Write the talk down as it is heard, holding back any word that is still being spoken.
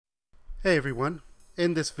Hey everyone,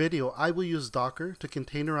 in this video I will use Docker to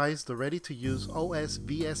containerize the ready-to-use OS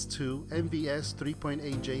VS2 MVS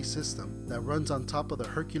 3.8J system that runs on top of the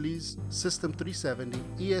Hercules System 370,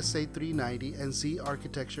 ESA 390 and Z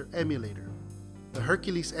architecture emulator. The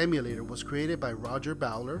Hercules emulator was created by Roger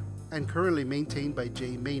Bowler and currently maintained by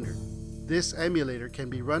Jay Maynard. This emulator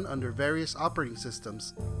can be run under various operating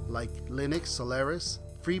systems like Linux, Solaris,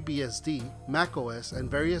 FreeBSD, macOS,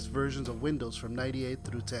 and various versions of Windows from 98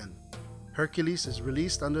 through 10. Hercules is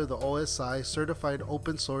released under the OSI Certified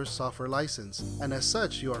Open Source Software License, and as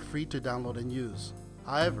such you are free to download and use.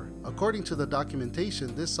 However, according to the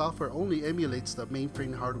documentation, this software only emulates the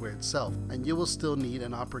mainframe hardware itself, and you will still need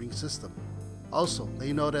an operating system. Also,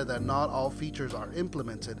 they noted that not all features are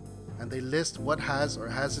implemented, and they list what has or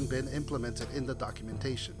hasn't been implemented in the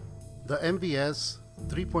documentation. The MVS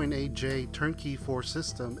 3.8J Turnkey 4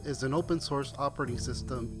 system is an open source operating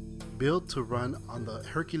system built to run on the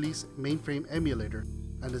Hercules mainframe emulator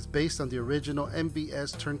and is based on the original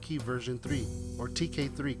MVS Turnkey version 3 or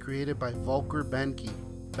TK3 created by Volker Banke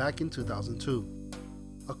back in 2002.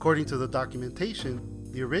 According to the documentation,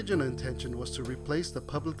 the original intention was to replace the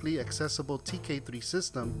publicly accessible TK3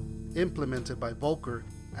 system implemented by Volker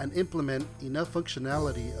and implement enough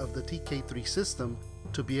functionality of the TK3 system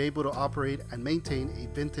to be able to operate and maintain a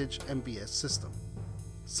vintage MVS system.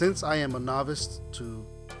 Since I am a novice to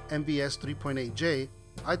MVS 3.8J,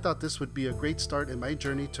 I thought this would be a great start in my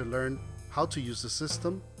journey to learn how to use the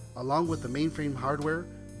system along with the mainframe hardware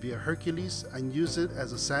via Hercules and use it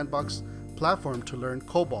as a sandbox platform to learn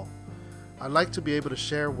COBOL. I'd like to be able to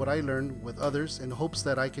share what I learned with others in hopes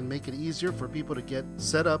that I can make it easier for people to get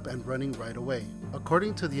set up and running right away.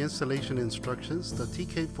 According to the installation instructions, the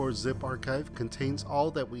TK4 zip archive contains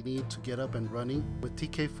all that we need to get up and running with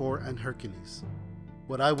TK4 and Hercules.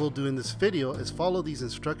 What I will do in this video is follow these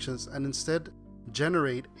instructions and instead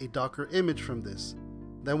generate a Docker image from this.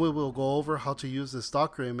 Then we will go over how to use this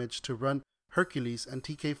Docker image to run Hercules and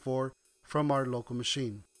TK4 from our local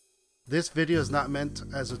machine. This video is not meant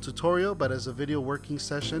as a tutorial but as a video working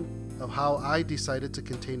session of how I decided to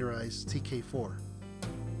containerize TK4.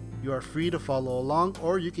 You are free to follow along,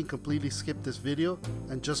 or you can completely skip this video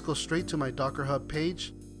and just go straight to my Docker Hub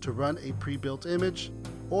page to run a pre-built image,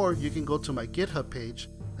 or you can go to my GitHub page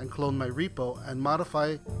and clone my repo and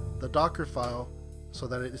modify the Docker file so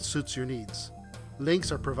that it suits your needs.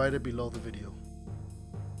 Links are provided below the video.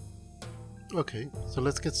 Okay, so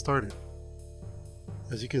let's get started.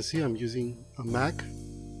 As you can see, I'm using a Mac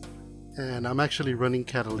and I'm actually running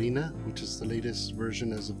Catalina, which is the latest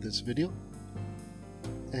version as of this video.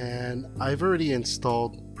 And I've already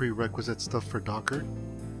installed prerequisite stuff for Docker,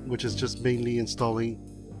 which is just mainly installing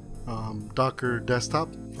Docker Desktop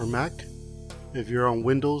for Mac. If you're on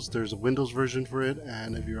Windows, there's a Windows version for it,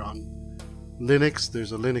 and if you're on Linux,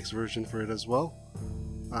 there's a Linux version for it as well.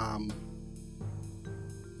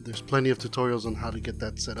 There's plenty of tutorials on how to get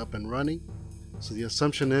that set up and running. So the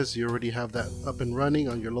assumption is you already have that up and running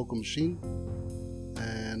on your local machine,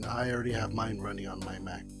 and I already have mine running on my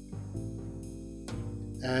Mac.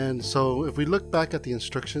 And so if we look back at the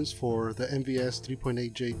instructions for the MVS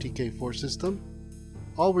 3.8J TK4 system,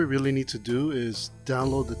 all we really need to do is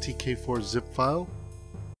download the TK4 zip file,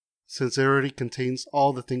 since it already contains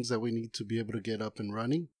all the things that we need to be able to get up and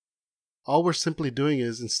running. All we're simply doing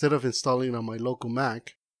is, instead of installing it on my local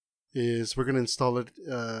Mac, is we're going to install it,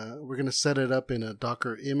 we're going to set it up in a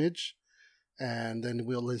Docker image, and then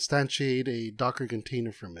we'll instantiate a Docker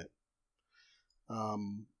container from it.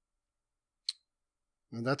 And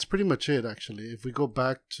that's pretty much it, actually. If we go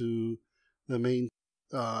back to the main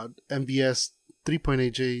MVS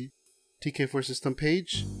 3.8J TK4 system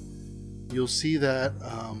page, you'll see that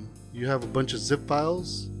you have a bunch of zip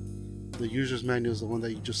files. The user's manual is the one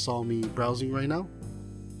that you just saw me browsing right now.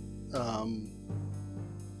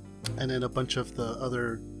 And then a bunch of the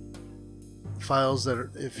other files that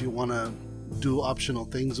are, if you want to do optional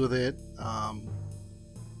things with it,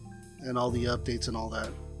 and all the updates and all that.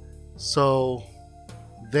 So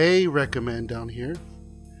they recommend down here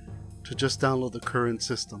to just download the current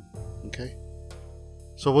system. Okay,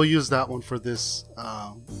 so we'll use that one for this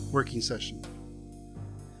working session.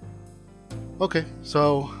 Okay,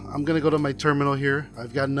 so I'm gonna go to my terminal here.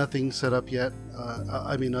 I've got nothing set up yet,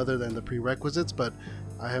 I mean other than the prerequisites, but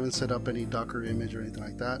I haven't set up any Docker image or anything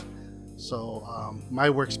like that. So my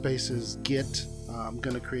workspace is Git. I'm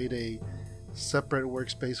gonna create a separate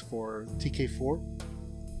workspace for TK4.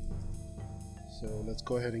 So let's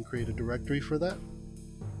go ahead and create a directory for that,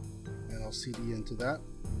 and I'll cd into that.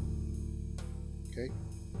 Okay,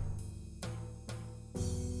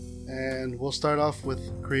 and we'll start off with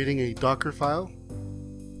creating a Docker file.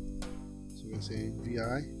 So we're going to say vi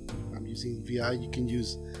I'm using VI. You can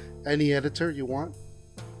use any editor you want.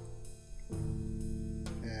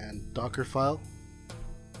 And Docker file.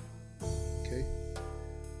 Okay.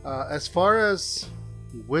 As far as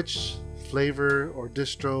which flavor or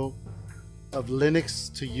distro of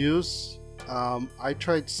Linux to use, I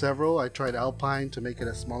tried several. I tried Alpine to make it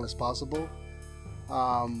as small as possible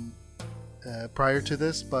prior to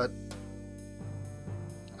this, but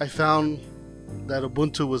I found that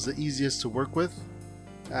Ubuntu was the easiest to work with,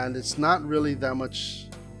 and it's not really that much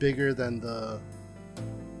bigger than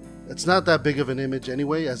it's not that big of an image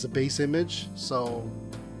anyway as a base image, so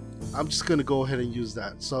I'm just going to go ahead and use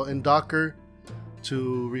that. So in Docker,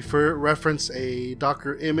 to reference a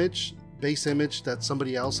Docker image, base image that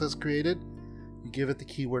somebody else has created, you give it the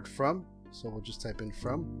keyword from. So we'll just type in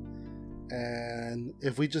from, and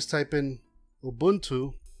if we just type in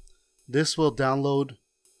Ubuntu, this will download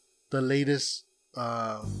the latest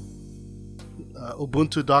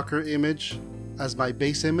Ubuntu Docker image as my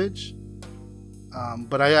base image,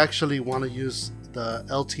 but I actually want to use the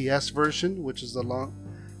LTS version, which is the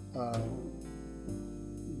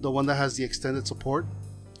one that has the extended support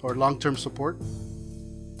or long-term support.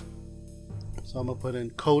 So I'm gonna put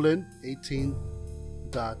in colon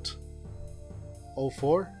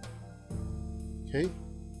 18.04. Okay,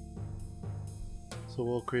 so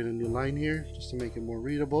we'll create a new line here just to make it more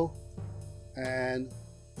readable, and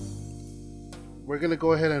we're gonna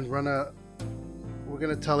go ahead and we're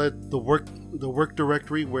gonna tell it the work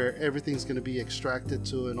directory where everything's gonna be extracted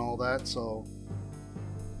to and all that. So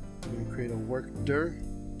we're gonna create a work dir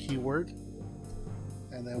keyword,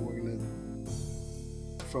 and then we're gonna,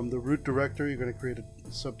 from the root directory, you're gonna create a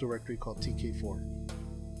subdirectory called tk4.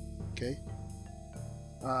 Okay.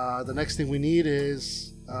 The next thing we need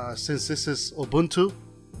is, since this is Ubuntu,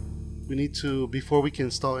 we need to, before we can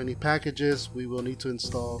install any packages, we will need to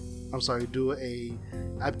do a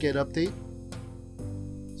apt-get update.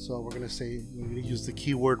 So we're gonna use the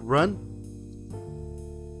keyword run,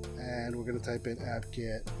 and we're gonna type in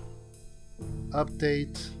apt-get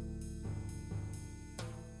update.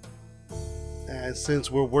 And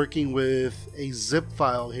since we're working with a zip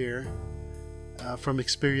file here, from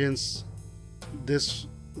experience, this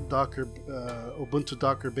Ubuntu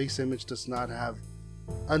Docker base image does not have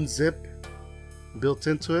unzip built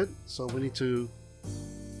into it, so we need to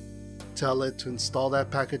tell it to install that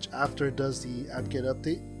package after it does the apt-get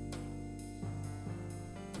update.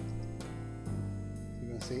 We're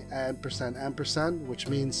going to say &&, which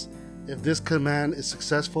means if this command is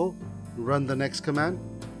successful, run the next command.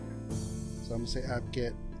 So I'm going to say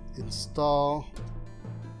apt-get install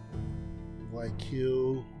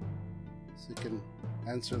YQ, so you can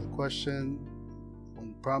answer the question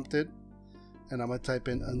when prompted, and I'm going to type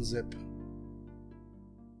in unzip.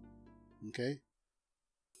 Okay,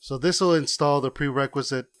 so this will install the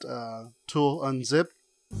prerequisite tool unzip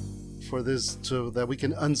for this, so that we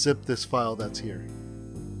can unzip this file that's here.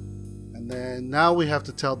 And then now we have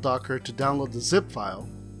to tell Docker to download the zip file.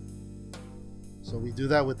 So we do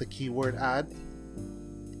that with the keyword add,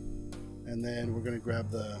 and then we're going to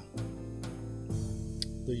grab the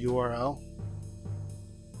URL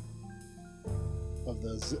of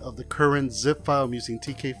the current zip file. I'm using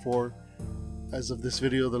tk4. As of this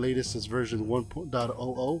video, the latest is version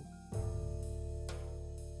 1.00.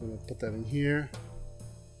 I'm going to put that in here.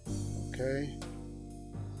 Okay,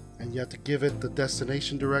 and you have to give it the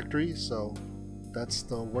destination directory, so that's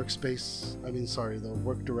the workspace, the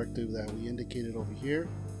work directory that we indicated over here.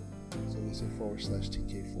 So I'm going to say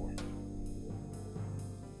 /tk4.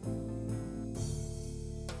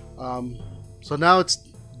 So now it's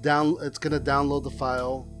going to download the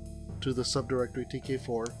file to the subdirectory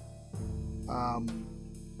tk4.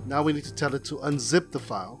 Now we need to tell it to unzip the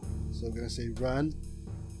file. So we're going to say run.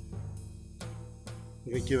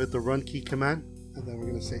 We're going to give it the run key command, and then we're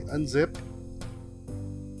going to say unzip,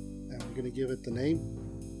 and we're going to give it the name.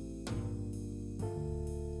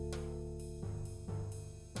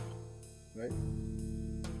 Right?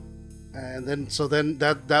 And then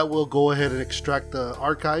that will go ahead and extract the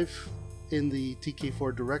archive in the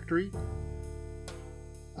tk4 directory.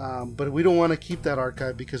 But we don't want to keep that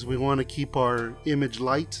archive because we want to keep our image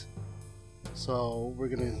light. So we're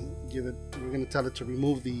gonna tell it to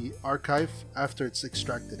remove the archive after it's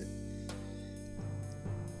extracted it.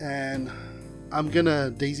 And I'm gonna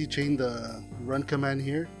daisy chain the run command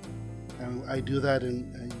here, and I do that you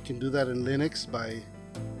can do that in Linux by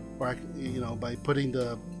putting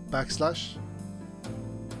the backslash,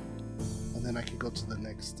 and then I can go to the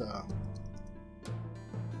next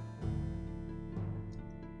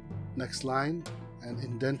line and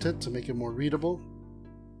indent it to make it more readable.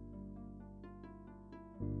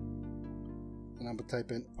 And I'm gonna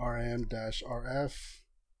type in rm-rf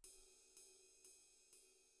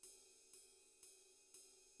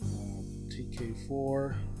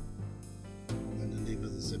tk4 and then the name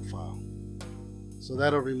of the zip file. So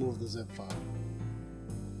that'll remove the zip file.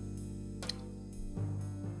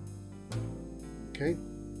 Okay.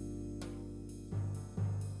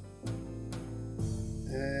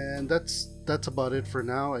 And that's about it for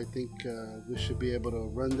now. I think we should be able to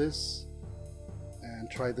run this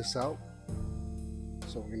and try this out.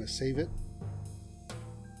 So we're gonna save it.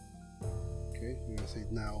 Okay, we're gonna say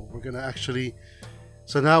now we're gonna actually.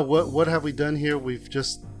 So now what have we done here? We've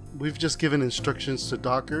just given instructions to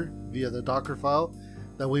Docker via the Docker file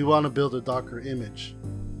that we want to build a Docker image,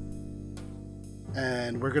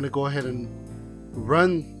 and we're gonna go ahead and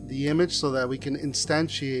run the image so that we can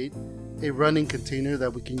instantiate a running container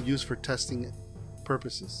that we can use for testing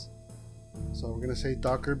purposes. So we're gonna say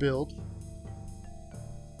Docker build,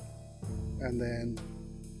 and then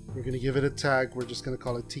we're gonna give it a tag. We're just gonna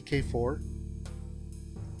call it tk4,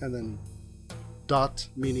 and then dot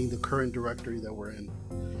meaning the current directory that we're in.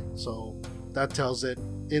 So that tells it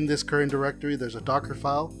in this current directory there's a Docker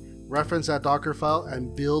file. Reference that Docker file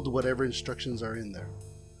and build whatever instructions are in there.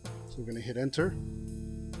 So we're gonna hit enter.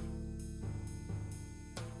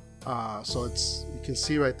 So you can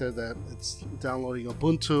see right there that it's downloading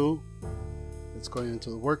Ubuntu. It's going into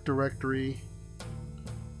the work directory,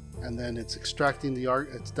 and then it's extracting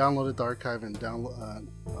it's downloaded the archive and download.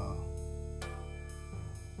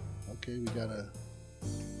 Okay, we got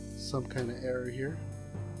some kind of error here.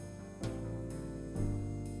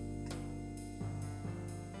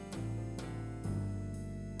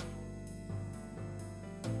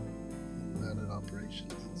 Valid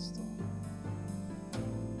operations install.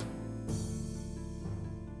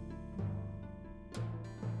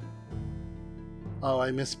 Oh,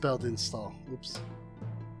 I misspelled install. Oops.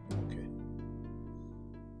 Okay.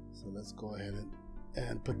 So let's go ahead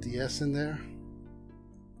and put the S in there.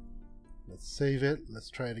 Let's save it. Let's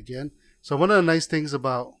try it again. So one of the nice things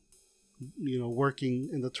about working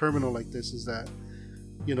in the terminal like this is that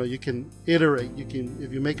you can iterate.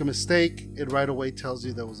 If you make a mistake, it right away tells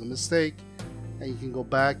you there was a mistake, and you can go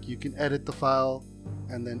back, you can edit the file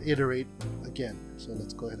and then iterate again. So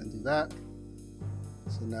let's go ahead and do that.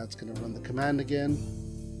 So now it's going to run the command again.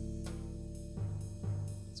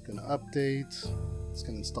 It's going to update. It's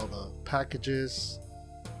going to install the packages.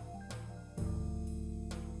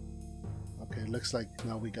 Okay, looks like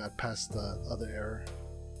now we got past the other error.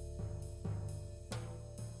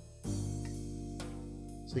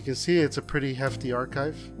 So you can see it's a pretty hefty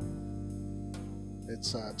archive.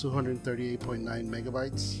 It's 238.9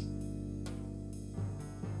 megabytes.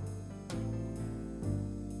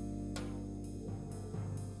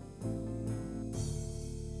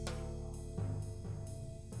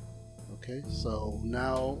 Okay, so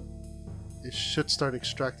now it should start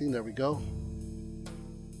extracting. There we go.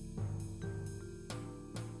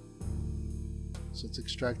 So it's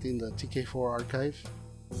extracting the TK4 archive,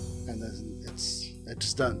 and then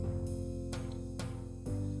it's done.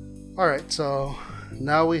 Alright, so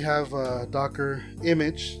now we have a Docker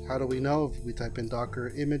image. How do we know? If we type in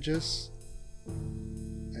Docker images,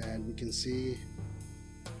 and we can see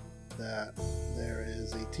that there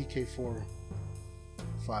is a TK4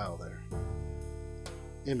 file there.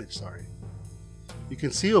 Image, sorry. You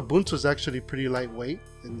can see Ubuntu is actually pretty lightweight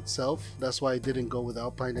in itself. That's why I didn't go with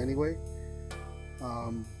Alpine anyway.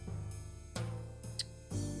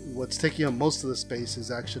 What's taking up most of the space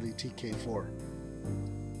is actually TK4,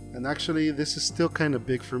 and actually this is still kind of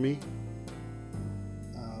big for me,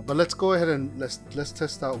 but let's go ahead and let's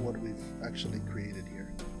test out what we've actually created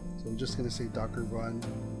here. So I'm just going to say Docker run,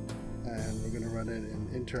 and we're going to run it in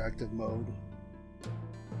interactive mode. I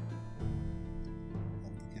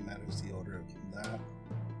don't think it matters the order of that,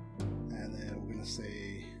 and then we're going to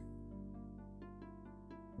say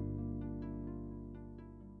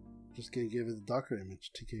just gonna give it the Docker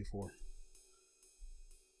image TK4.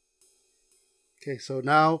 Okay, so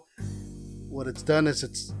now what it's done is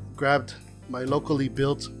it's grabbed my locally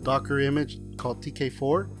built Docker image called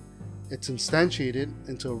TK4. It's instantiated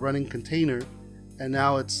into a running container, and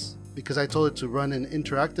now it's, because I told it to run in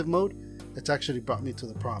interactive mode, it's actually brought me to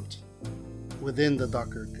the prompt within the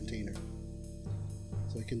Docker container.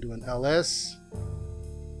 So I can do an ls,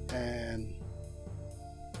 and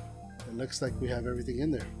it looks like we have everything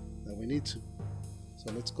in there that we need to.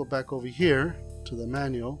 So let's go back over here to the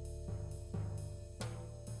manual.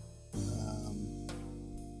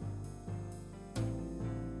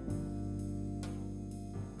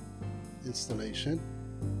 Installation.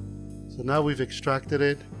 So now we've extracted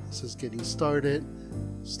it. This is getting started,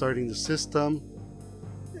 starting the system.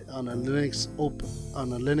 on a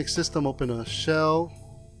Linux system, open a shell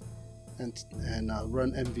and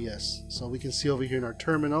run MVS. So we can see over here in our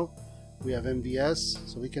terminal we have MVS,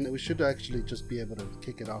 so we should actually just be able to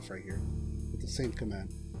kick it off right here with the same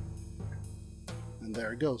command. And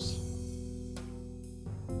there it goes.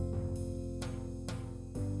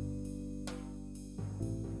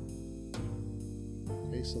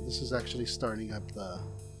 Okay, so this is actually starting up the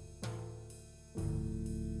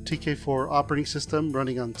TK4 operating system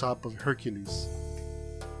running on top of Hercules.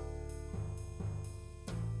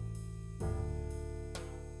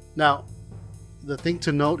 Now, the thing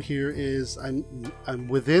to note here is I'm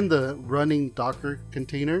within the running Docker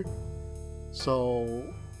container, so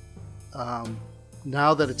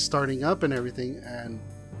now that it's starting up and everything, and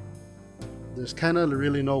there's kind of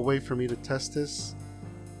really no way for me to test this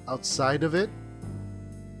outside of it,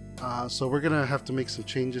 so we're gonna have to make some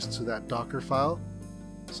changes to that Docker file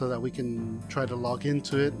so that we can try to log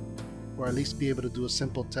into it, or at least be able to do a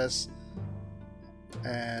simple test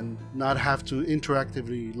and not have to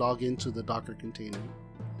interactively log into the Docker container.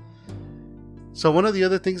 So one of the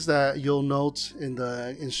other things that you'll note in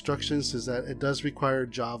the instructions is that it does require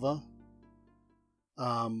Java.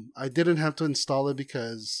 I didn't have to install it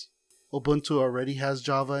because Ubuntu already has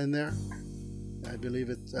Java in there. I believe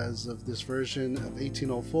it, as of this version of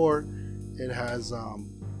 1804, it has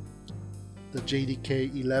the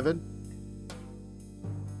JDK 11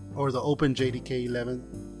 or the Open JDK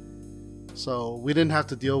 11. So we didn't have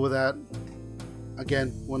to deal with that.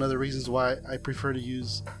 Again, one of the reasons why I prefer to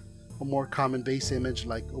use a more common base image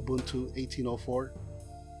like Ubuntu 1804.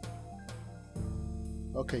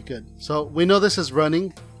 Okay, good. So we know this is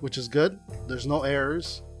running, which is good. There's no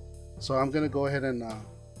errors. So I'm gonna go ahead and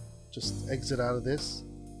just exit out of this.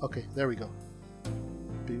 Okay, there we go.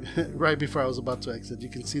 Right before I was about to exit, you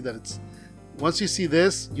can see that it's, once you see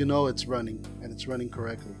this, you know it's running, and it's running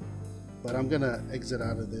correctly. But I'm gonna exit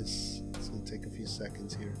out of this. It's gonna take a few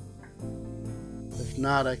seconds here. If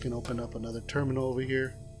not, I can open up another terminal over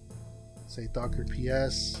here, say docker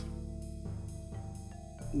ps,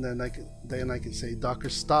 and then I can say docker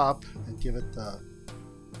stop and give it the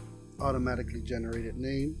automatically generated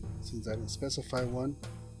name, since I didn't specify one,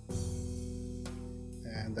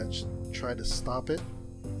 and that should try to stop it.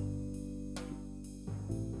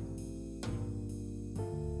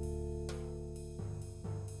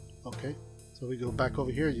 Okay, so we go back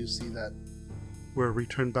over here, you see that we're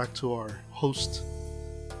returned back to our host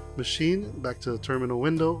machine, back to the terminal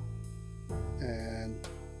window, and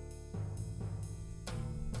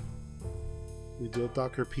we do a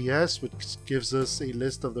docker ps, which gives us a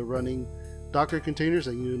list of the running Docker containers,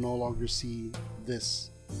 and you no longer see this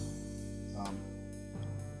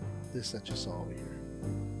this that you saw over here.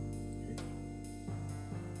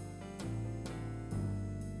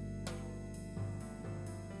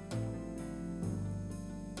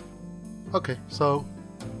 Okay, so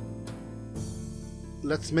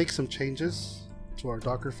let's make some changes to our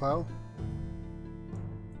Docker file.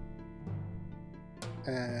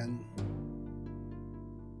 And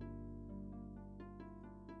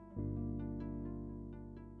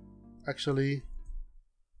actually,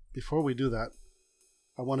 before we do that,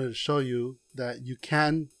 I wanted to show you that you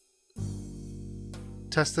can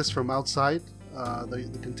test this from outside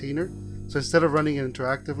the container. So instead of running it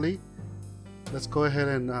interactively, let's go ahead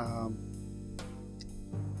and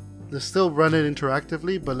let's still run it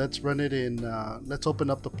interactively, but let's run it in, let's open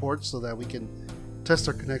up the port so that we can test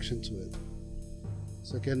our connection to it.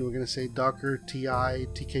 So again, we're going to say docker ti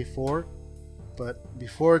tk4, but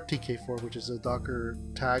before tk4, which is a docker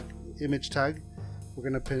tag, image tag, we're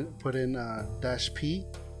going to put in -p,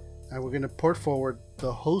 and we're going to port forward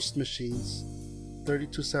the host machine's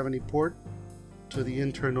 3270 port to the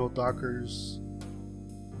internal Docker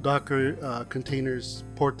containers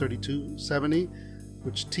port 3270,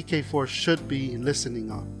 which TK4 should be listening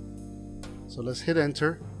on. So let's hit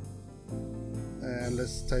enter, and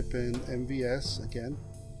let's type in MVS again.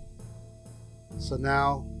 So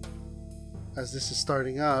now, as this is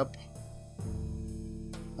starting up,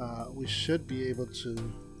 we should be able to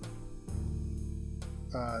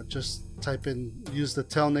just type in, use the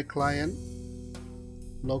telnet client,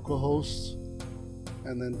 localhost,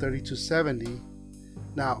 and then 3270.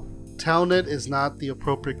 Now, telnet is not the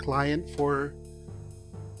appropriate client for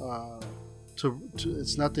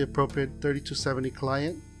it's not the appropriate 3270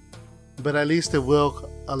 client, but at least it will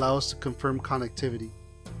allow us to confirm connectivity.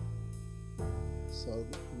 So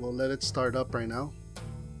we'll let it start up right now.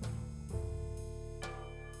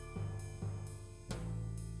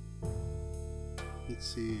 Let's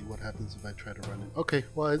see what happens if I try to run it. Okay,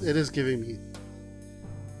 well, it is giving me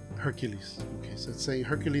Hercules. Okay, so it's saying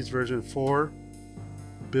Hercules version 4,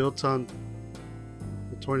 built on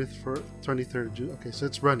the 23rd of June. Okay, so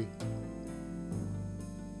it's running.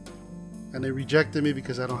 And it rejected me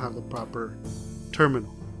because I don't have the proper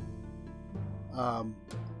terminal.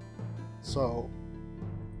 So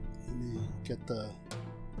let me get the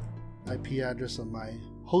IP address of my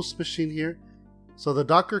host machine here. So the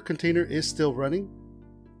Docker container is still running.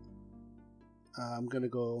 I'm gonna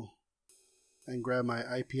go and grab my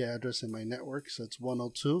IP address in my network. So it's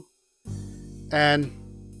 102. And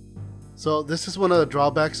so this is one of the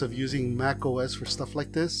drawbacks of using Mac OS for stuff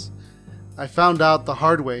like this. I found out the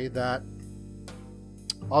hard way that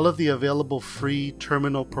all of the available free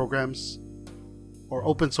terminal programs or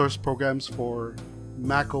open source programs for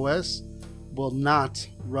Mac OS will not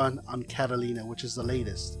run on Catalina, which is the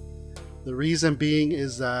latest. The reason being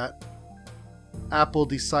is that Apple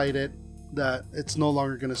decided that it's no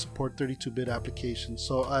longer going to support 32-bit applications.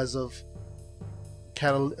 So as of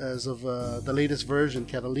the latest version,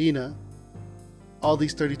 Catalina, all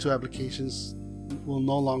these 32 applications will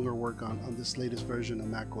no longer work on this latest version of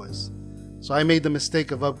macOS. So I made the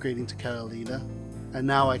mistake of upgrading to Catalina, and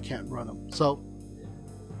now I can't run them. So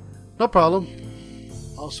no problem.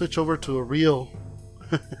 I'll switch over to a real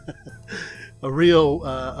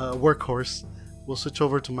workhorse. We'll switch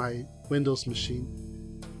over to my Windows machine.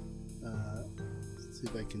 Let's see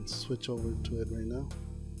if I can switch over to it right now.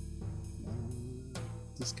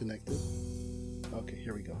 Disconnected. Okay,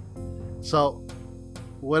 here we go. So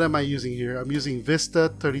what am I using here? I'm using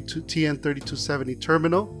Vista TN3270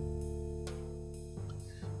 terminal.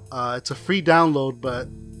 It's a free download, but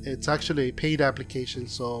it's actually a paid application,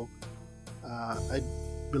 so I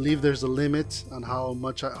believe there's a limit on how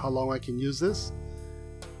long I can use this.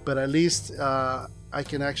 But at least I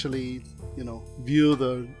can actually, view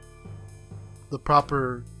the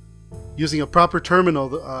proper, using a proper terminal,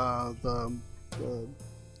 the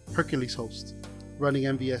Hercules host running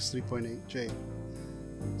MVS 3.8J.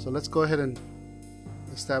 So let's go ahead and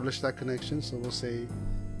establish that connection. So we'll say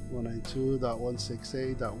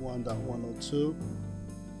 192.168.1.102,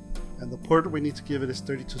 and the port we need to give it is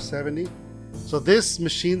 3270. So this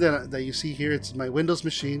machine that you see here, it's my Windows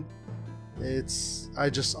machine. I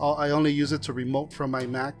only use it to remote from my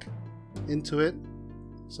Mac into it,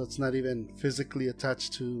 so it's not even physically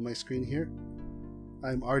attached to my screen here.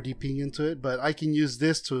 I'm RDPing into it, but I can use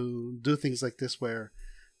this to do things like this where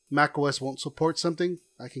macOS won't support something.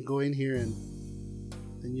 I can go in here and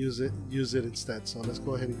use it instead. So let's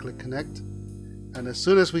go ahead and click connect, and as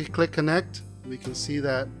soon as we click connect, we can see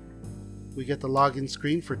that we get the login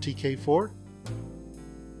screen for TK4,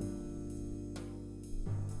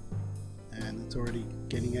 and it's already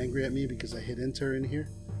getting angry at me because I hit enter in here.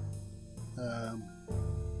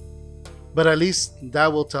 But at least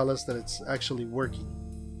that will tell us that it's actually working,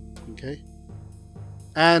 okay?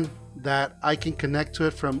 And that I can connect to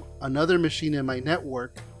it from another machine in my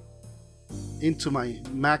network into my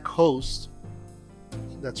Mac host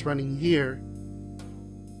that's running here,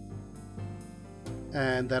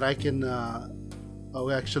 and that I can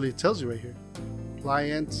actually it tells you right here,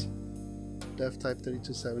 client dev type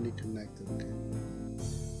 3270 connected.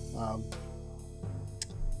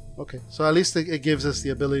 Okay, so at least it gives us the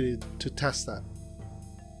ability to test that.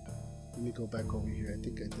 Let me go back over here. I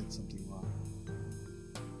think I did something wrong.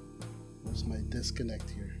 There's my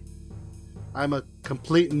disconnect here. I'm a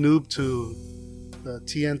complete noob to the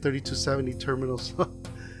TN3270 terminal, so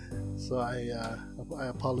I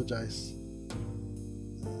apologize.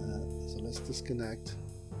 So let's disconnect.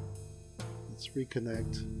 Let's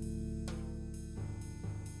reconnect.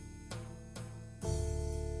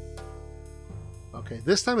 Okay,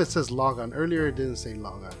 this time it says logon. Earlier it didn't say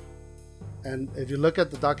logon. And if you look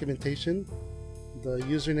at the documentation, the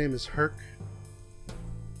username is Herc.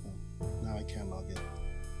 Oh, now I can't log in.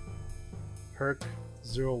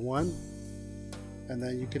 Herc01. And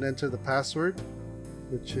then you can enter the password,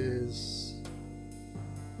 which is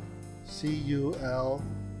CULCU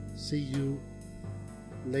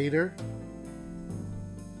later.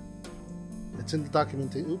 It's in the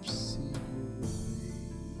documentation. Oops.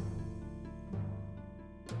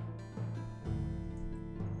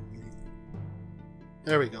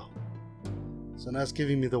 There we go. So now it's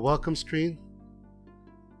giving me the welcome screen.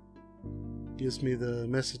 Gives me the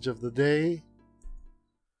message of the day.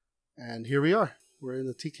 And here we are. We're in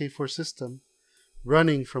the TK4 system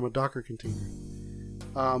running from a Docker container.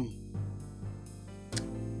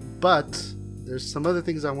 But there's some other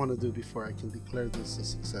things I want to do before I can declare this a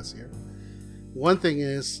success here. One thing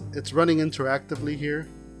is it's running interactively here,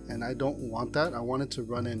 and I don't want that. I want it to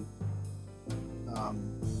run in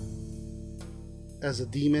as a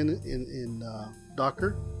daemon in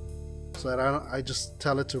Docker. so that I just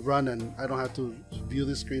tell it to run and I don't have to view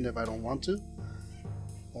the screen if I don't want to.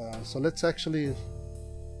 So let's actually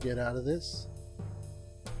get out of this.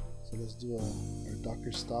 So let's do our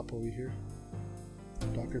Docker stop over here.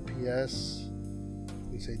 Docker PS.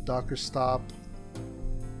 We say Docker stop.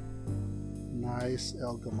 Nice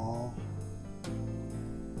El Gamal.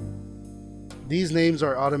 These names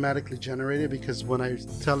are automatically generated because when I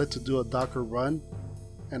tell it to do a Docker run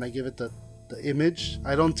and I give it the image,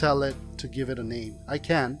 I don't tell it to give it a name. I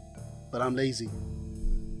can, but I'm lazy.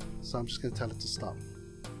 So I'm just going to tell it to stop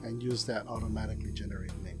and use that automatically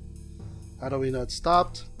generated name. How do we know it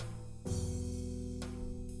stopped?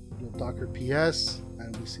 Do Docker PS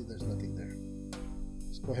and we see there's nothing there.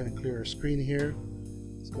 Let's go ahead and clear our screen here.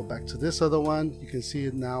 Let's go back to this other one. You can see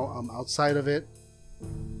it now. I'm outside of it.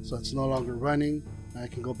 So it's no longer running. I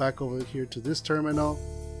can go back over here to this terminal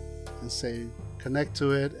and say connect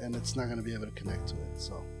to it, and it's not going to be able to connect to it.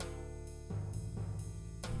 So,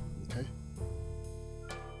 okay.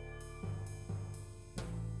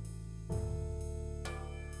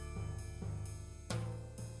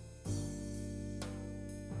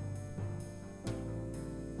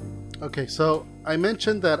 Okay, so I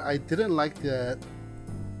mentioned that I didn't like that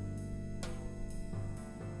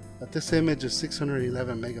this image is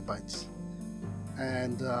 611 megabytes,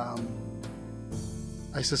 and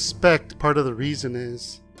I suspect part of the reason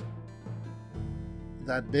is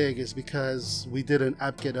that big is because we did an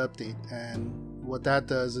apt-get update, and what that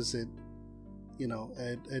does is it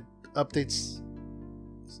updates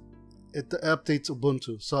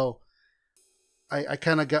Ubuntu. So I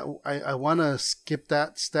kind of got I want to skip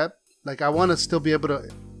that step. Like I want to still be able to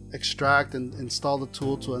extract and install the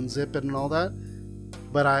tool to unzip it and all that.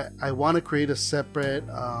 But I want to create a separate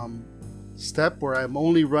step where I'm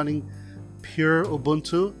only running pure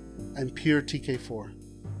Ubuntu and pure TK4.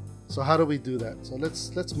 So how do we do that? So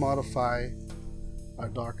let's modify our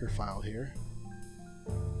Docker file here.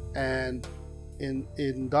 And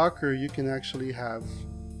in Docker you can actually have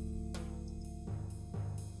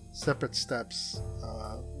separate steps.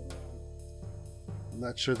 I'm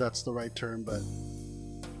not sure that's the right term, but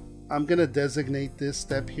I'm gonna designate this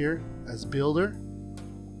step here as builder.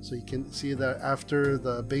 So you can see that after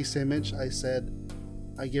the base image, I said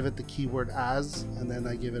I give it the keyword as, and then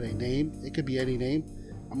I give it a name. It could be any name.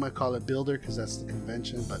 I'm going to call it builder because that's the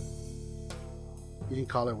convention, but you can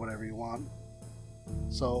call it whatever you want.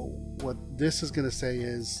 So what this is going to say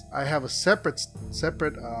is I have a separate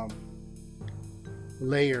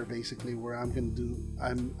layer basically where I'm going to do,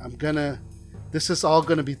 this is all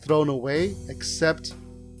going to be thrown away except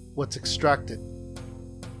what's extracted.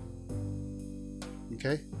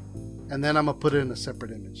 Okay, and then I'm gonna put it in a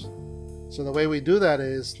separate image. So the way we do that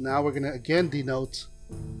is now we're gonna again denote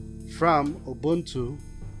from Ubuntu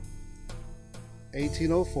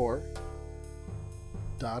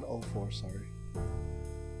 1804.04, sorry,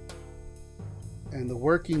 and the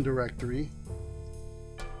working directory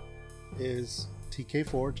is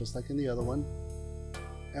TK4, just like in the other one.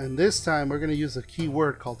 And this time we're gonna use a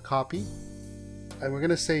keyword called copy, and we're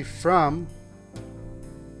gonna say from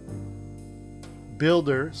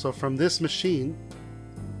builder, so from this machine,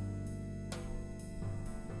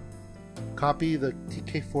 copy the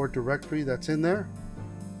TK4 directory that's in there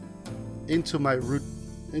into my root,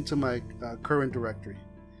 into my current directory,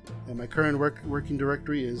 and my current working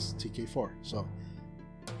directory is TK4. So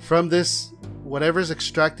from this, whatever's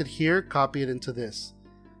extracted here, copy it into this.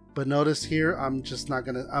 But notice here, I'm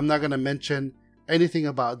not gonna mention anything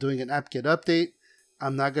about doing an apt-get update.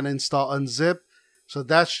 I'm not gonna install unzip. So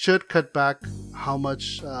that should cut back how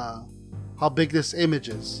big this image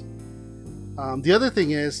is. The other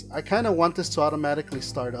thing is I kind of want this to automatically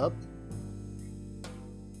start up.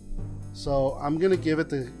 So I'm going to give it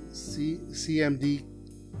the cmd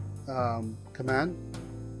command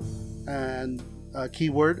and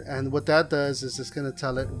keyword. And what that does is it's going to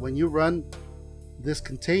tell it when you run this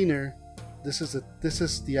container, this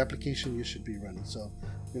is the application you should be running. So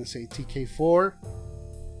I'm going to say TK4.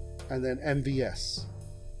 And then MVS.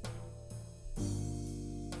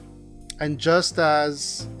 And just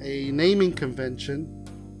as a naming convention,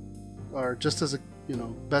 or just as a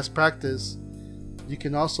best practice, you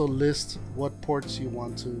can also list what ports you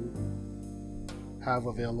want to have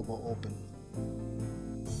available open.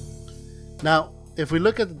 Now, if we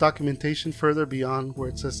look at the documentation further beyond where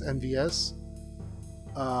it says MVS,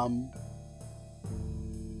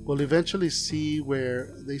 we'll eventually see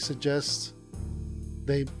where they suggest.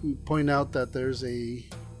 They point out that there's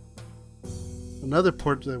another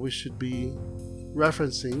port that we should be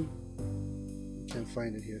referencing. I can't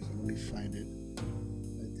find it here, so let me find it.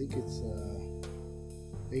 I think it's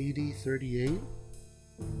 8038.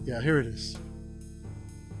 Yeah, here it is.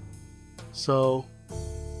 So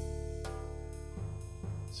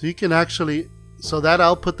you can actually, so that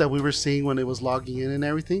output that we were seeing when it was logging in and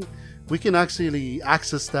everything, we can actually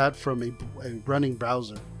access that from a running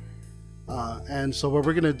browser. And so what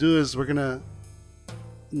we're going to do is we're going to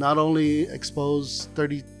not only expose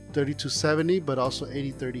 3270, but also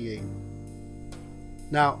 8038.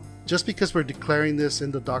 Now, just because we're declaring this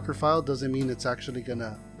in the Docker file doesn't mean it's actually going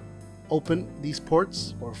to open these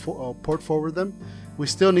ports or port forward them. We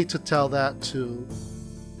still need to tell that to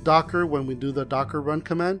Docker when we do the Docker run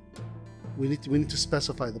command. We need to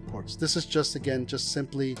specify the ports. This is just, again, just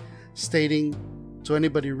simply stating to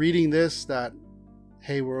anybody reading this that,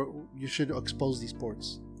 hey, you should expose these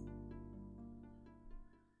ports.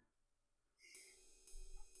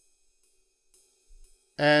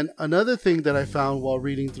 And another thing that I found while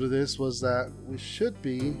reading through this was that we should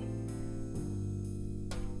be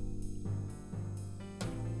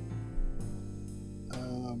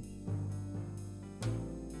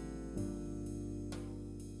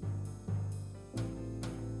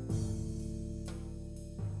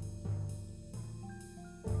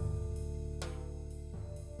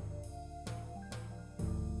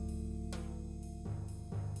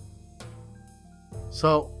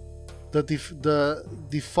so the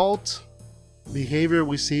default behavior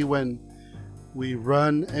we see when we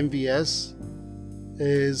run MVS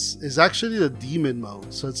is actually the daemon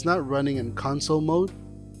mode. So it's not running in console mode.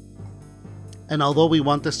 And although we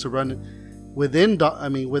want this to run within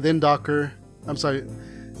Docker,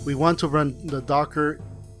 we want to run the Docker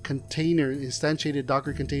container, instantiated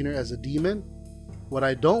Docker container as a daemon. What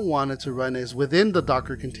I don't want it to run is within the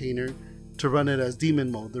Docker container to run it as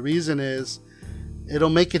daemon mode. The reason is it'll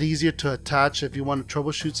make it easier to attach if you want to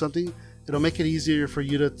troubleshoot something. It'll make it easier for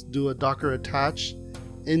you to do a Docker attach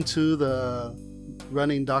into the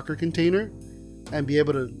running Docker container and be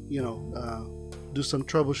able to, do some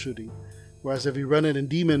troubleshooting. Whereas if you run it in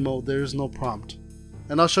daemon mode, there's no prompt.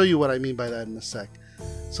 And I'll show you what I mean by that in a sec.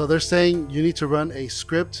 So they're saying you need to run a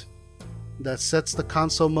script that sets the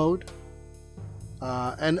console mode.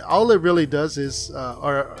 And all it really does is,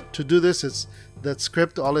 or to do this, it's that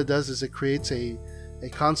script, all it does is it creates a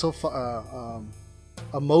console,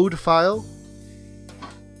 a mode file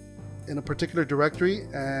in a particular directory,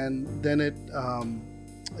 and then it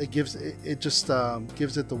gives it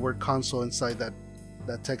the word console inside that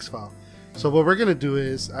text file. So what we're gonna do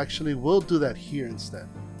is actually we'll do that here instead.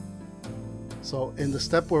 So in the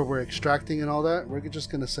step where we're extracting and all that, we're just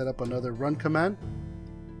gonna set up another run command,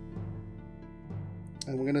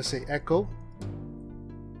 and we're gonna say echo,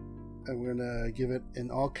 and we're gonna give it in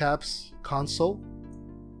all caps console,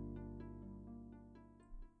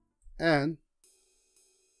 and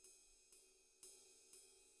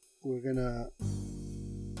we're gonna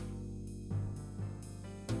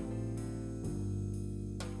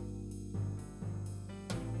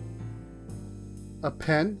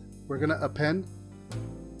append. We're gonna append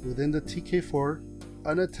within the TK4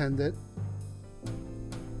 unattended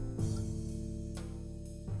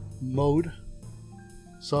mode.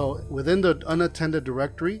 So within the unattended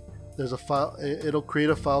directory, there's a file. It'll create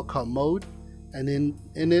a file called mode, and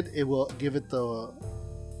in it will give it the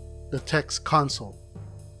text console.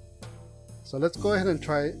 So let's go ahead and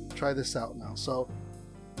try this out now. So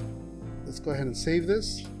let's go ahead and save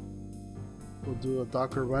this. We'll do a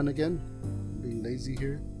Docker run again. I'm being lazy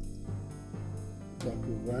here. Docker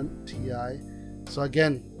run TI. So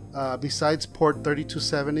again, besides port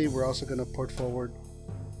 3270, we're also going to port forward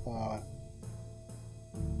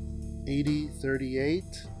 8038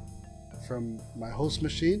 from my host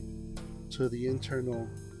machine to the internal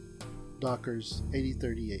Docker's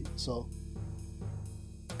 8038. So,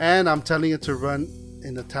 and I'm telling it to run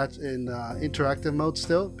in interactive mode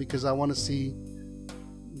still because I want to see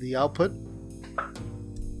the output.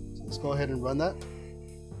 So let's go ahead and run that.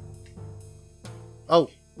 Oh,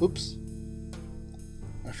 oops.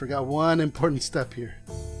 I forgot one important step here.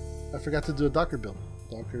 I forgot to do a Docker build.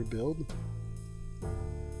 Docker build.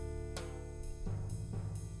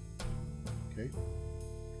 Okay.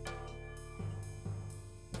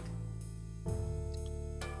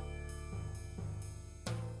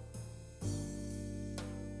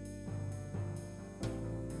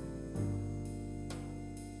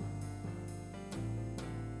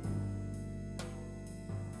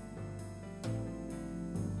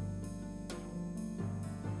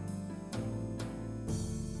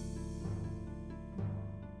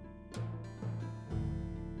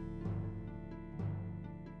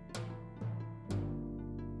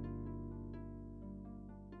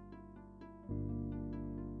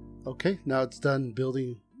 Okay, now it's done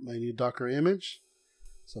building my new Docker image.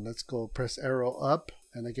 So let's go press arrow up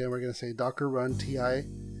And again, we're going to say docker run ti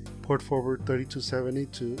port forward 3270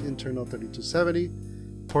 to internal 3270,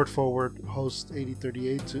 port forward host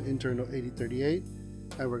 8038 to internal 8038,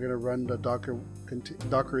 and we're going to run the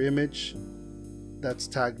docker image that's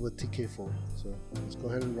tagged with tk4. So let's go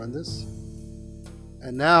ahead and run this.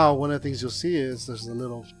 And now one of the things you'll see is there's a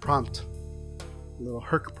little prompt, a little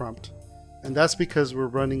Herc prompt, and that's because we're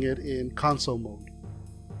running it in console mode,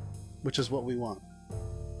 which is what we want.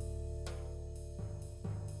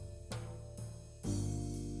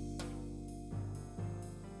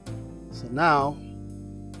 So now,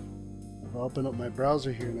 if I open up my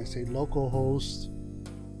browser here and I say localhost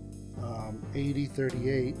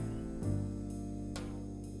 8038,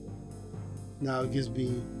 now it gives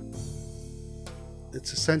me,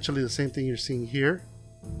 it's essentially the same thing you're seeing here,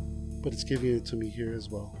 but it's giving it to me here as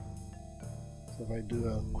well. So if I do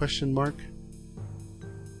a question mark,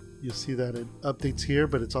 you'll see that it updates here,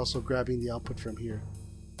 but it's also grabbing the output from here.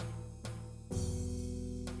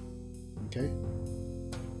 Okay,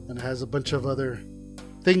 and it has a bunch of other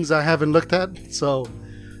things I haven't looked at, so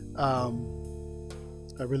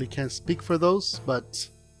I really can't speak for those, but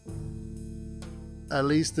at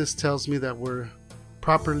least this tells me that we're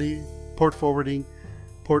properly port forwarding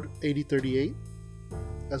port 8038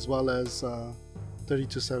 as well as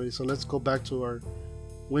 3270. So let's go back to our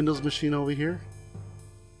Windows machine over here.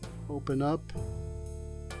 Open up.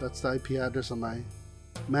 That's the IP address on my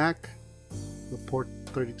Mac. The port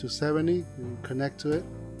 3270. We connect to it.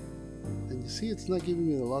 And you see it's not giving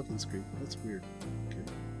me the login screen. That's weird. Okay.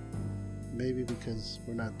 Maybe because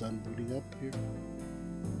we're not done booting up here.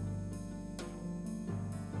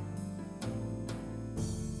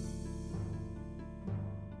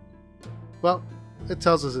 Well, it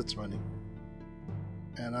tells us it's running,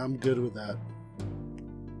 and I'm good with that.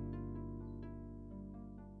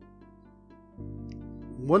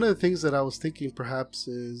 One of the things that I was thinking perhaps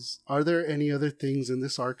is, are there any other things in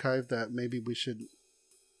this archive that maybe we should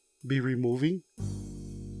be removing?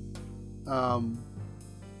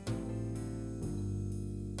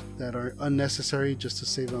 That are unnecessary just to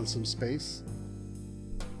save on some space.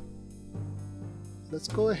 Let's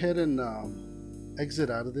go ahead and exit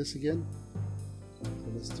out of this again.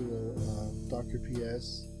 So let's do a docker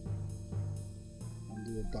ps and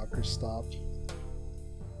do a docker stop.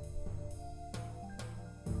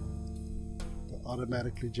 The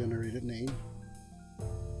automatically generated name.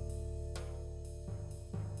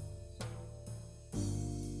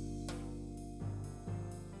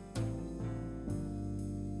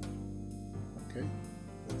 Okay,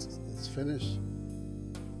 let's finish.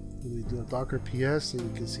 Then we do a docker ps and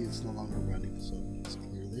you can see it's no longer running. So let's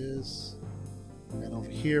clear this. And over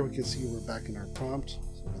here we can see we're back in our prompt.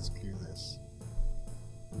 So let's clear this.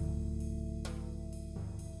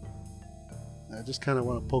 I just kind of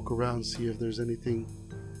want to poke around, see if there's anything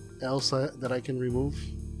else that I can remove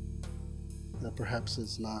that perhaps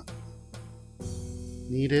is not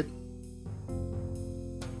needed.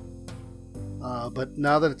 But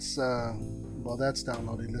now that it's well, that's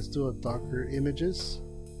downloaded, let's do a docker images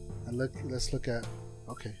and let's look at,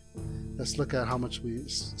 okay, let's look at how much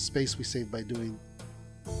space we save by doing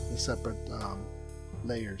the separate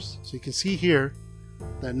layers. So you can see here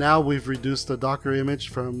that now we've reduced the Docker image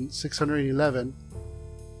from 611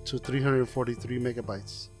 to 343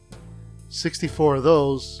 megabytes. 64 of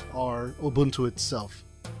those are Ubuntu itself.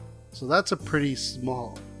 So that's a pretty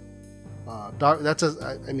small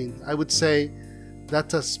I mean, I would say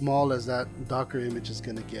that's as small as that Docker image is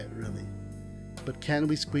going to get, really. But can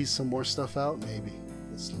we squeeze some more stuff out? Maybe.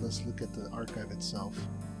 Let's look at the archive itself.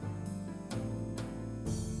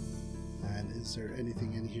 And is there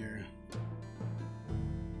anything in here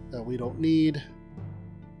that we don't need?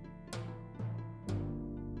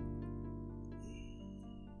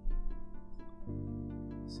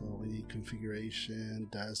 So we need configuration,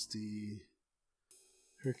 DASD,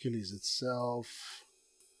 Hercules itself.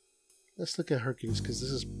 Let's look at Hercules because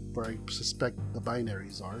this is where I suspect the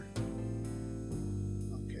binaries are.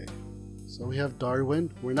 Okay, so we have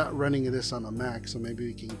Darwin. We're not running this on a Mac, so maybe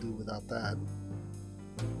we can do without that.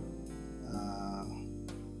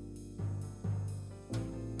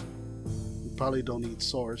 We probably don't need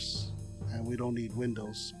source, and we don't need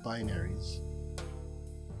Windows binaries.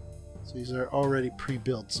 So these are already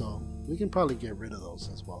pre-built, so we can probably get rid of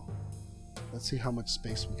those as well. Let's see how much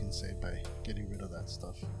space we can save by getting rid of that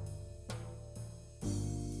stuff.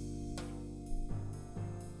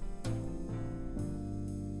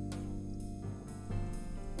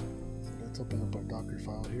 So let's open up our Docker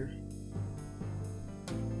file here.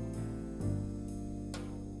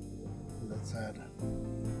 Let's add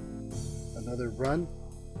another run.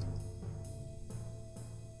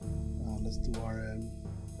 let's do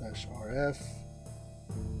rm-rf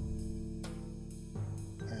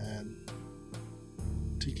and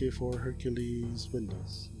tk4 Hercules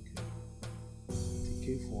Windows. Okay.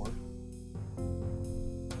 tk4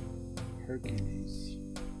 Hercules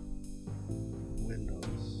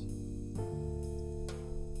Windows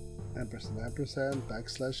ampersand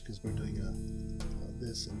backslash, because we're doing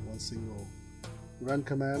this in one single run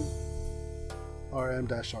command.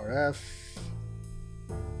 rm-rf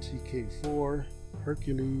tk4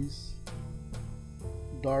 Hercules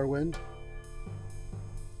Darwin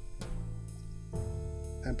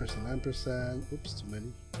ampersand, oops, too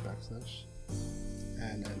many, backslash,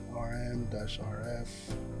 and then rm-rf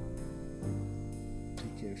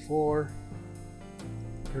tk4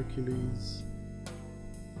 Hercules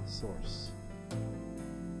source.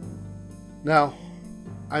 Now,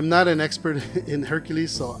 I'm not an expert in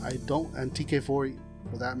Hercules, so I don't, and TK4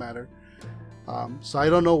 for that matter. So I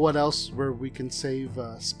don't know what else where we can save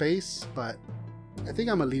space, but I think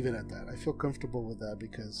I'm gonna leave it at that. I feel comfortable with that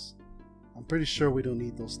because I'm pretty sure we don't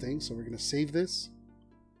need those things. So we're gonna save this.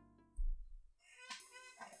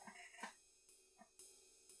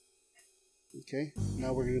 Okay,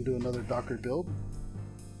 now we're gonna do another Docker build.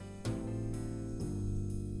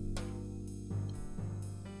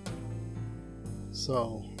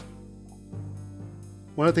 So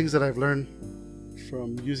one of the things that I've learned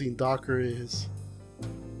from using Docker is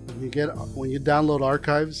when you download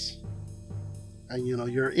archives and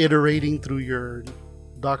you're iterating through your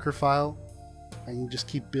Docker file and you just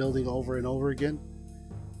keep building over and over again.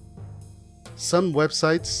 Some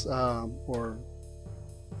websites or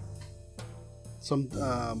some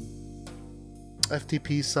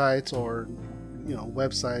FTP sites or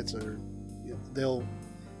websites, or they'll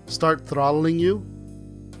start throttling you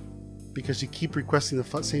because you keep requesting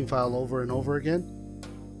the same file over and over again.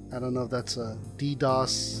 I don't know if that's a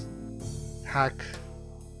DDoS hack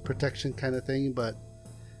protection kind of thing, but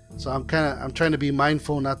so I'm trying to be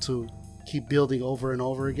mindful not to keep building over and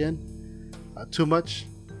over again too much,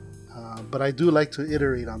 but I do like to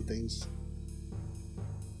iterate on things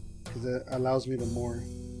because it allows me to more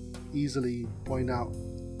easily point out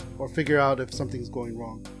or figure out if something's going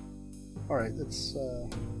wrong. All right, let's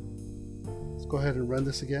go ahead and run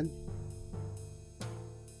this again.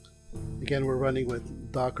 Again, we're running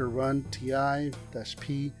with docker run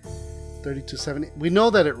ti-p 3270. We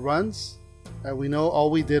know that it runs, and we know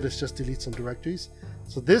all we did is just delete some directories.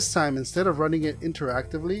 So this time, instead of running it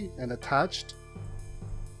interactively and attached,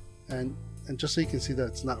 and just so you can see that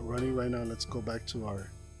it's not running right now, let's go back to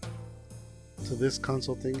this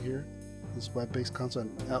console thing here, this web-based console,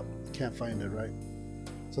 and oh, can't find it, right?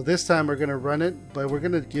 So this time we're gonna run it, but we're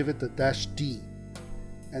gonna give it the -d,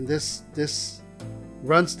 and this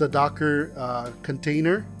runs the Docker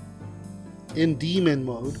container in daemon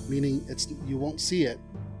mode, meaning you won't see it.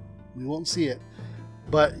 We won't see it,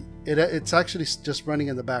 but it's actually just running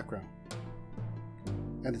in the background,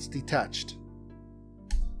 and it's detached.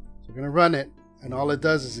 So we're gonna run it, and all it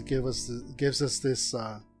does is it gives us this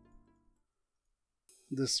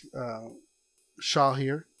SHA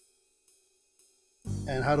here.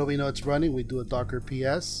 And how do we know it's running? We do a docker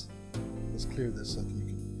ps. Let's clear this so you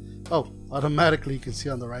can. Oh, automatically you can see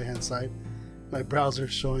on the right hand side my browser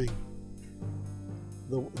showing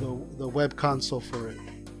the web console for it.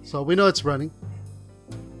 So we know it's running.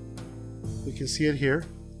 We can see it here,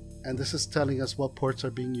 and this is telling us what ports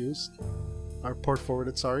are being used, or port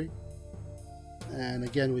forwarded, sorry. And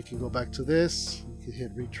again, we can go back to this. We can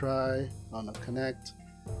hit retry on a connect,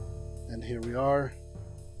 and here we are.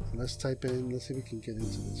 So let's type in, let's see if we can get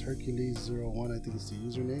into this. Hercules01, I think is the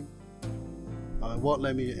username. It won't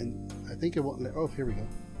let me in. I think it won't let, oh, here we go.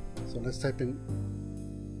 So let's type in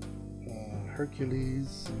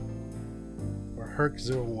Hercules, or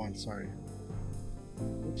Herc01, sorry.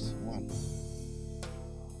 Oops, 1.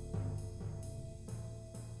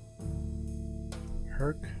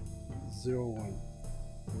 Herc01.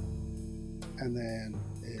 And then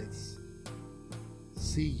it's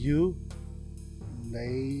see you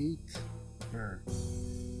later.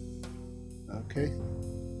 Okay,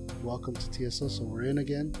 welcome to TSO. So we're in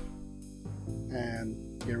again, and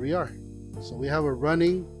here we are. So we have a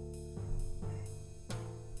running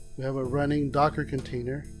Docker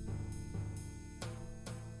container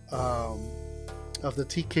of the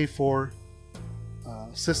TK4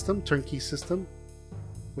 system, turnkey system,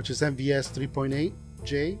 which is MVS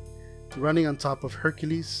 3.8J, running on top of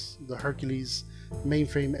Hercules, the Hercules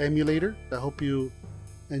mainframe emulator. I hope you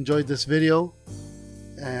enjoyed this video,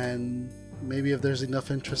 and maybe if there's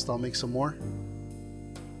enough interest, I'll make some more.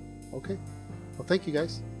 Okay, well, thank you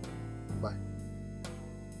guys. Bye.